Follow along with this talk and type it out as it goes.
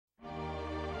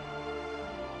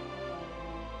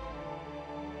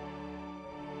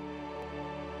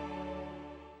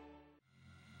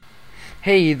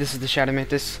Hey, this is the Shadow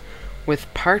Mantis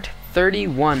with part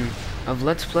 31 of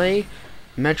Let's Play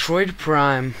Metroid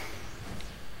Prime.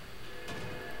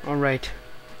 Alright,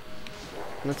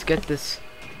 let's get this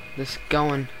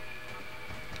going.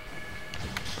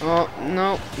 Oh,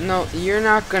 no, you're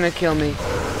not gonna kill me.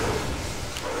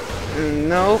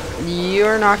 No,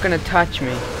 you're not gonna touch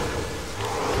me.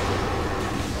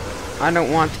 I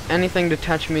don't want anything to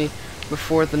touch me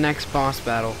before the next boss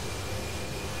battle.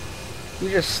 You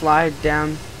just slide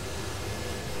down.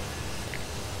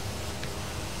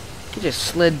 You just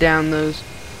slid down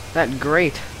that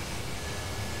grate.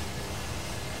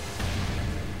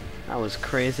 That was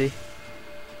crazy.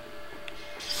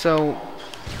 So,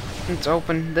 let's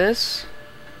open this.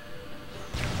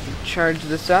 Charge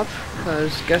this up,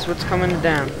 because guess what's coming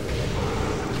down?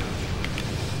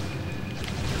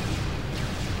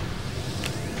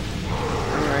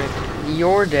 Alright,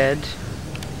 you're dead.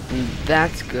 And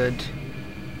that's good.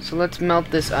 So let's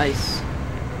melt this ice.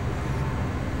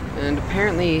 And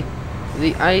apparently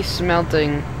the ice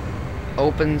melting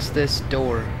opens this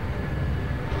door.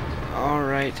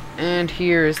 Alright, and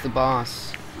here is the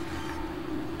boss.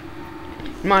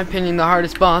 In my opinion, the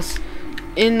hardest boss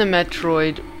in the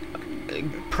Metroid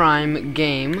Prime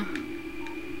game.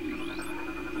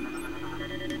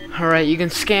 Alright, you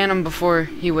can scan him before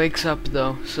he wakes up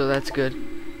though, so that's good.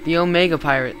 The Omega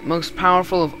Pirate, most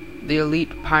powerful of the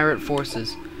elite pirate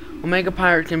forces. Omega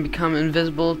Pirate can become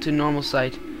invisible to normal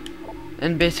sight,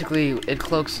 and basically it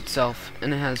cloaks itself,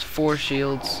 and it has 4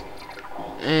 shields,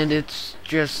 and it's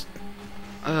just,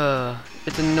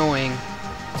 it's annoying.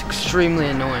 It's extremely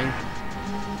annoying.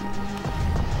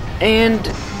 And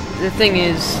the thing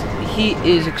is, he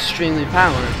is extremely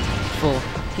powerful.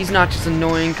 He's not just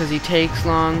annoying because he takes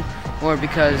long, or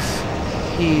because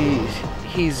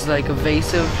he's like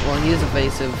evasive. Well, he is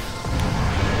evasive.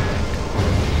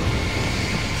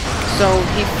 So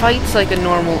he fights like a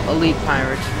normal elite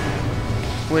pirate,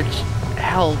 which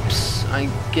helps, I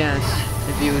guess,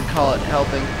 if you would call it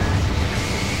helping.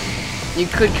 You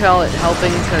could call it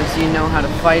helping because you know how to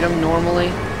fight him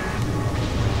normally,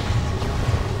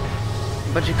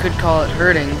 but you could call it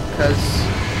hurting because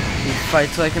he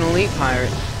fights like an elite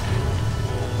pirate.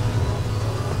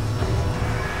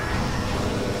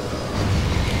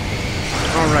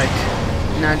 Alright,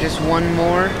 now just one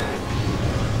more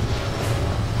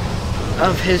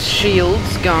of his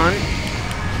shields gone.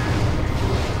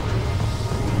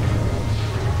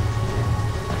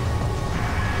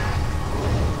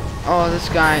 Oh, this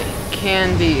guy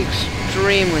can be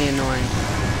extremely annoying.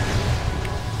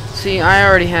 See, I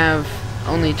already have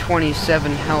only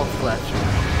 27 health left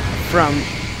from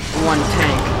one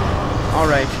tank.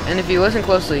 Alright, and if you listen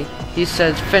closely, he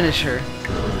says finish her.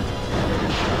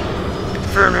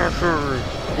 Finish her.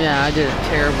 Yeah, I did it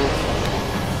terrible.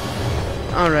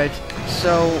 Alright,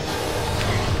 so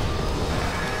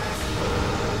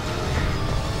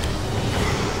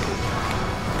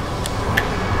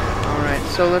alright,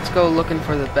 so let's go looking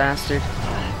for the bastard.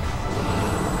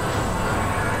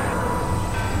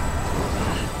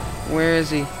 Where is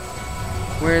he?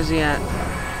 Where is he at?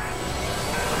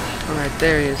 Alright,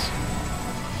 there he is.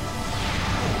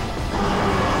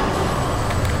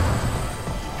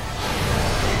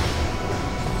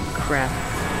 Crap.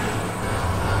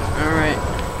 Alright.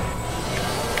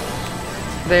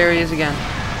 There he is again.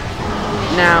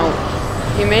 Now,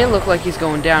 he may look like he's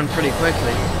going down pretty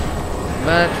quickly,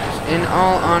 but in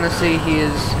all honesty, he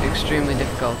is extremely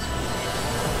difficult.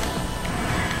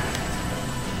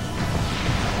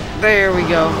 There we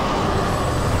go.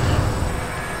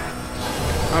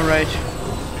 Alright.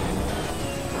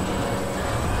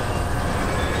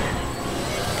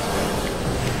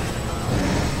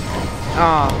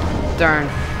 Oh, darn.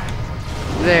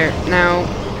 There. Now,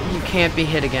 you can't be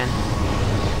hit again.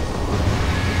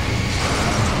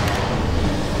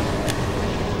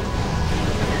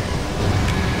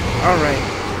 Alright.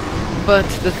 But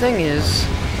the thing is...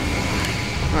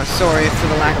 sorry for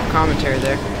the lack of commentary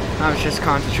there. I was just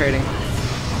concentrating.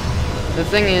 The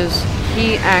thing is,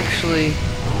 he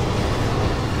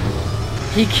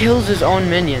kills his own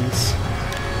minions,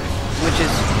 which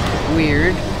is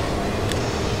weird,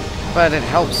 but it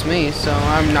helps me, so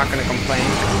I'm not gonna complain.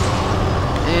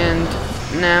 And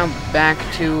now back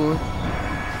to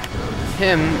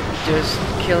him just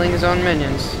killing his own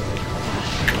minions.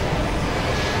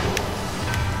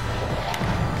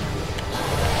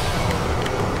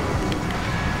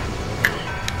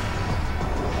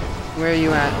 Where are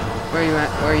you at? Where are you at?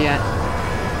 Where are you at?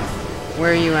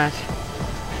 Where are you at?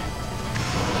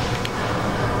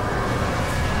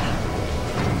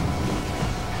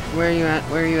 Where are you at?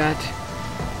 Where are you at?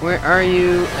 Where are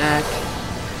you at?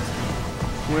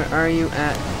 Where are you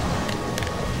at?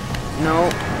 No.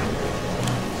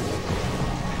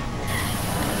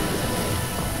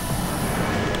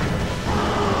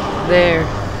 There.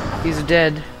 He's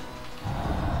dead.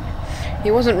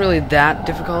 He wasn't really that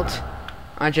difficult.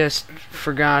 I just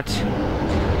forgot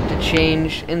to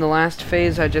change. In the last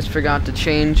phase, I just forgot to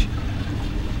change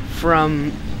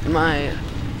from my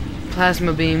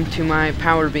plasma beam to my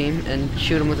power beam and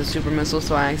shoot him with a super missile,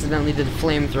 so I accidentally did a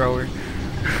flamethrower.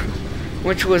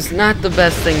 Which was not the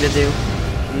best thing to do.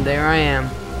 And there I am.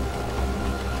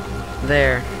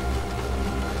 There.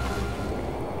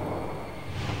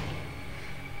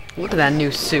 Look at that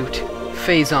new suit.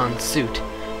 Phazon suit.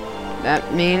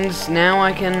 That means now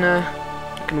I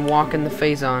can walk in the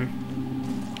phazon.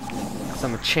 'Cause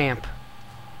I'm a champ.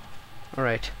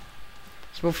 Alright.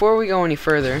 So before we go any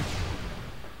further,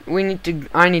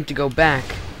 I need to go back.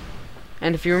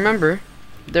 And if you remember,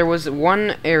 there was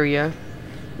one area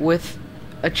with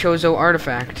a Chozo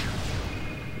artifact.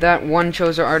 That one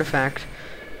Chozo artifact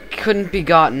couldn't be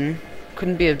gotten,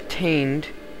 couldn't be obtained.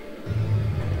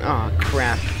 Oh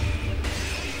crap.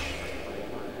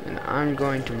 And I'm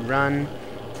going to run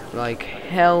like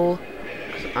hell,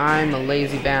 'cause I'm a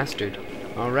lazy bastard.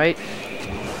 Alright?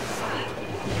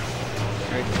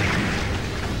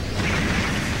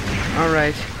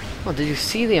 Alright. Oh, did you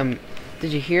see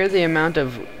did you hear the amount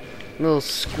of little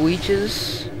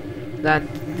squeeches that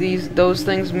those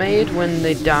things made when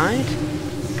they died?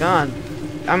 God,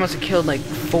 I must have killed like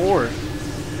 4.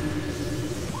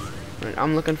 Right,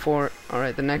 I'm looking for...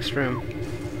 Alright, the next room.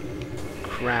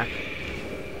 Crap.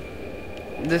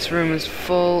 This room is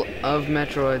full of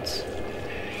Metroids.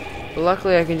 But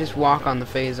luckily I can just walk on the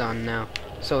phazon now,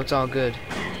 so it's all good.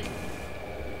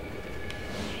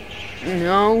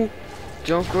 No!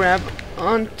 Don't grab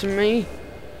onto me!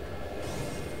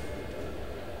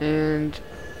 And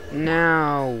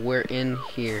now we're in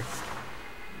here.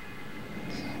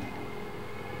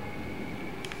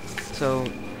 So,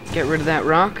 get rid of that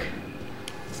rock.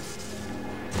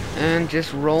 And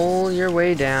just roll your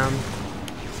way down.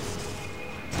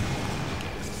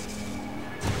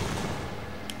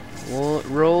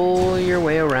 Roll your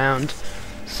way around.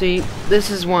 See, this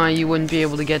is why you wouldn't be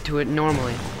able to get to it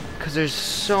normally. Because there's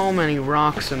so many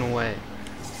rocks in the way.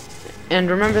 And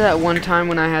remember that one time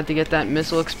when I had to get that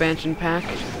missile expansion pack?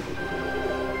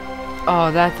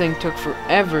 Oh, that thing took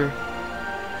forever.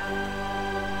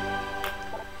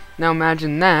 Now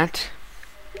imagine that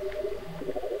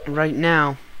right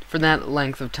now for that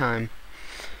length of time.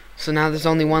 So now there's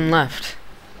only one left.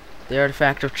 The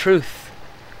Artifact of Truth.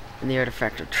 And the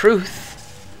Artifact of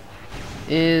Truth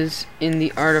is in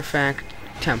the Artifact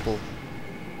Temple,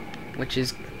 which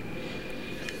is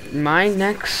my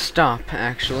next stop,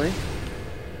 actually.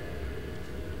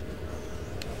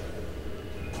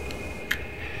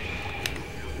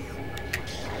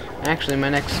 Actually, my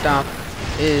next stop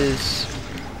is...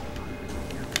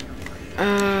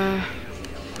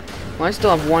 Well, I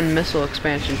still have one missile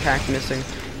expansion pack missing.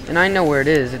 And I know where it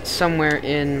is. It's somewhere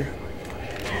in...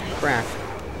 Crap.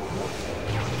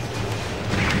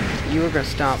 You were gonna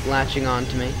stop latching on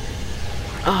to me.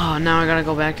 Oh, now I gotta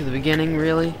go back to the beginning,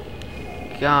 really?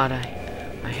 God,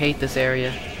 I hate this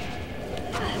area.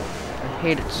 I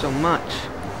hate it so much.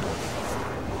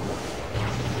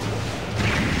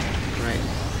 Right.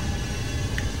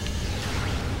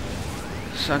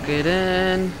 Suck it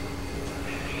in.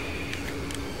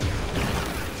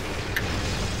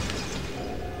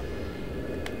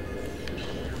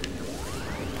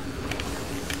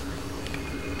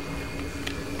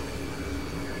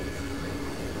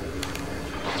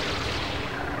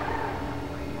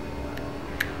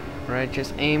 Right,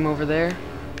 just aim over there.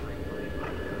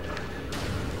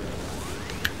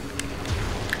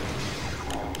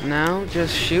 Now,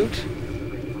 just shoot.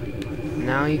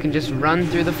 Now you can just run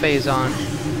through the phazon,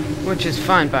 which is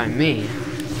fine by me.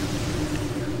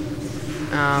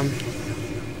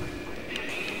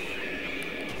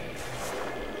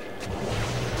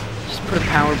 Just put a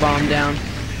power bomb down.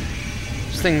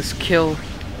 These things kill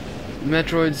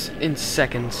Metroids in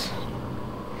seconds.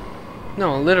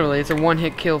 No, literally, it's a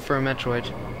one-hit kill for a Metroid.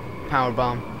 Power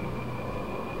bomb.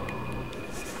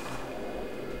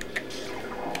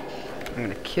 I'm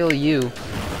gonna kill you.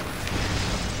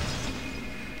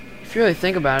 If you really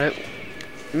think about it,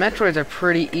 Metroids are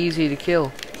pretty easy to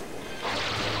kill.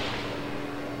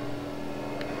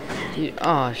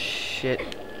 Oh,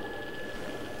 shit.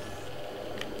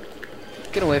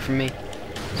 Get away from me.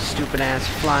 Stupid ass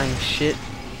flying shit.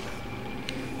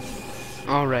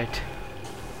 Alright.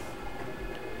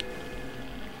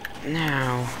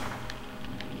 Now,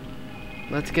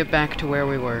 let's get back to where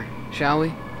we were, shall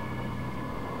we?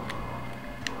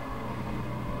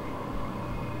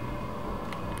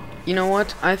 You know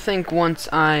what? I think once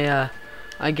I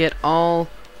get all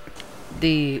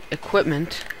the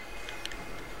equipment,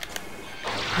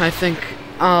 I think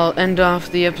I'll end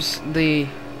off the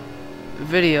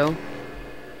video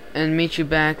and meet you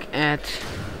back at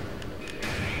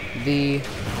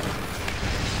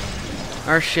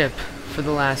our ship for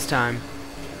the last time.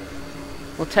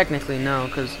 Well, technically no,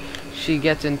 because she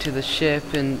gets into the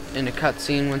ship in a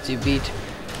cutscene once you beat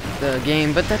the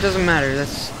game, but that doesn't matter.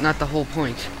 That's not the whole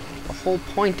point. The whole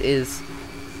point is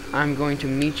I'm going to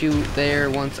meet you there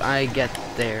once I get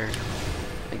there,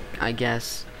 I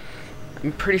guess.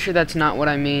 I'm pretty sure that's not what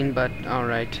I mean, but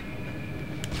alright.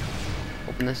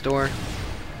 Open this door.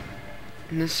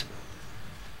 And this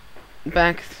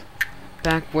back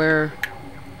where,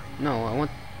 no, I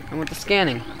want the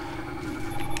scanning.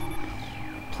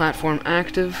 Platform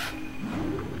active.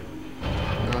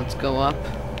 Now let's go up.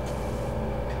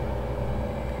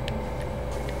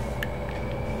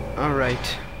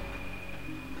 Alright.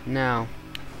 Now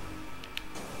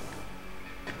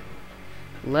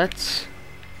let's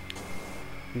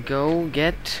go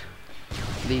get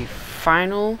the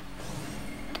final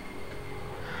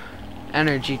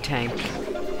energy tank.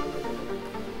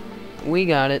 We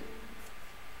got it.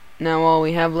 Now all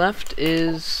we have left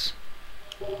is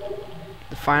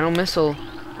the final missile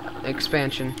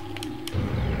expansion.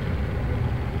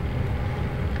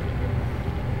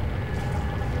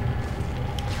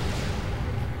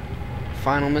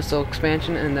 Final missile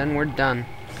expansion, and then we're done.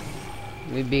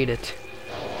 We beat it.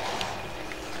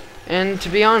 And to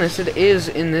be honest, it is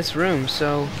in this room,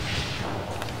 so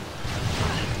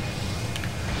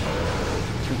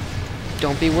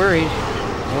don't be worried.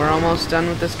 We're almost done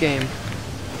with this game.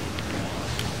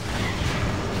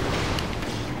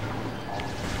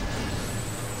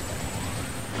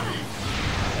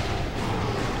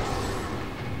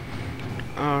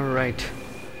 Alright.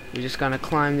 We just gotta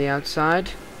climb the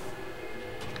outside.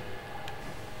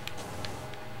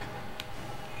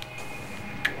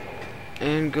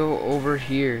 And go over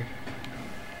here.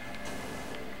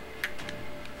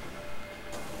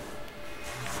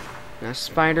 Now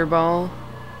spider ball.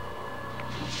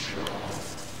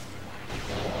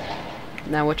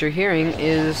 Now what you're hearing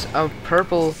is a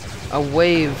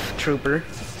wave trooper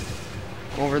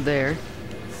over there.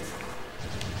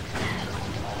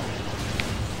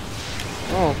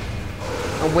 Oh,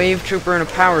 a wave trooper and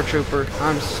a power trooper.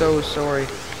 I'm so sorry.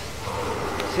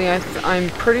 See, I'm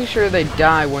pretty sure they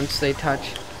die once they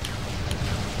touch.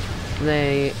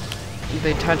 They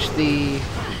touch the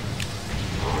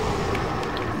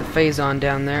phazon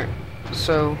down there.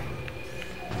 So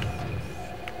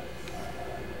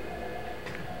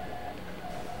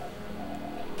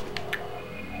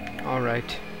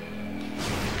alright.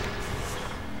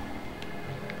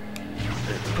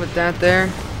 Put that there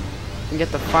and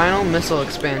get the final missile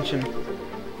expansion.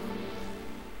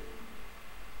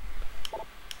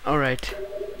 Alright.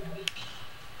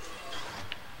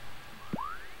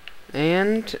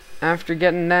 And after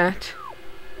getting that,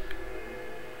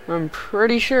 I'm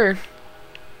pretty sure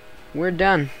we're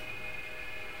done.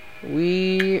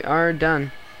 We are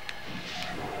done.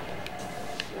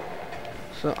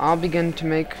 So I'll begin to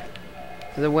make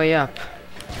the way up.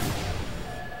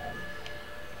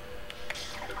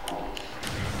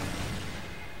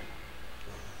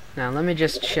 Now let me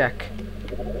just check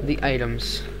the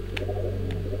items.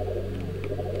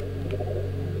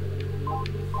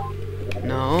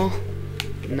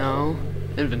 No.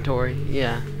 Inventory,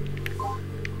 yeah.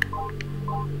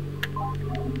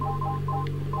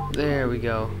 There we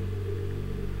go.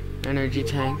 Energy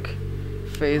tank.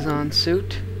 Phazon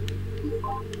suit.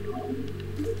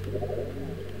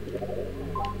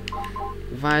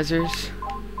 Visors.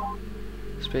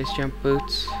 Space jump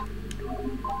boots.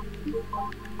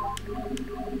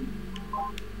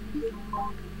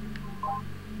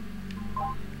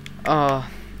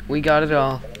 We got it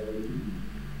all.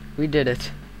 We did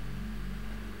it.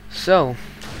 So,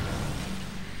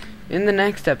 in the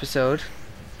next episode,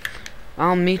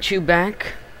 I'll meet you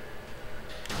back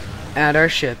at our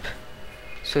ship.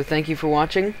 So thank you for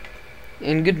watching,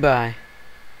 and goodbye.